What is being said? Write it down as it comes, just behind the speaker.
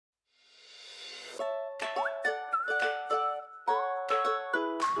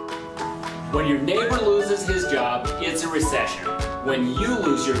When your neighbor loses his job, it's a recession. When you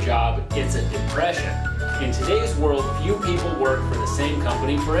lose your job, it's a depression. In today's world, few people work for the same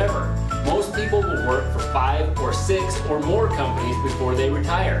company forever. Most people will work for 5 or 6 or more companies before they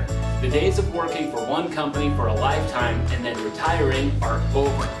retire. The days of working for one company for a lifetime and then retiring are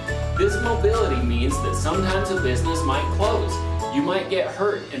over. This mobility means that sometimes a business might close. You might get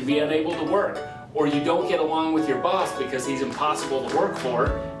hurt and be unable to work. Or you don't get along with your boss because he's impossible to work for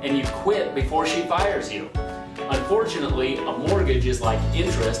and you quit before she fires you. Unfortunately, a mortgage is like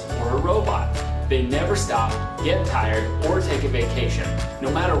interest or a robot. They never stop, get tired, or take a vacation.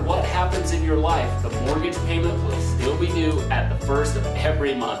 No matter what happens in your life, the mortgage payment will still be due at the first of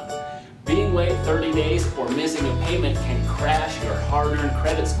every month. Being late 30 days or missing a payment can crash your hard-earned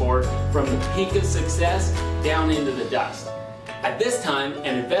credit score from the peak of success down into the dust. At this time,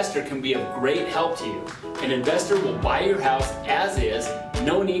 an investor can be of great help to you. An investor will buy your house as is,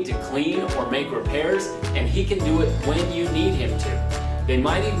 no need to clean or make repairs, and he can do it when you need him to. They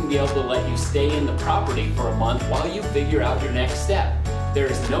might even be able to let you stay in the property for a month while you figure out your next step. There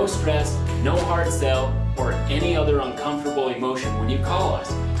is no stress, no hard sell, or any other uncomfortable emotion when you call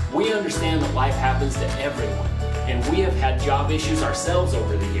us. We understand that life happens to everyone, and we have had job issues ourselves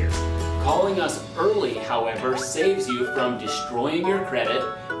over the years. Calling us early, however, saves you from destroying your credit,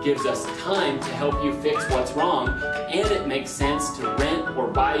 gives us time to help you fix what's wrong, and it makes sense to rent or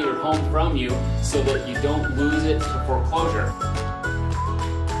buy your home from you so that you don't lose it to foreclosure.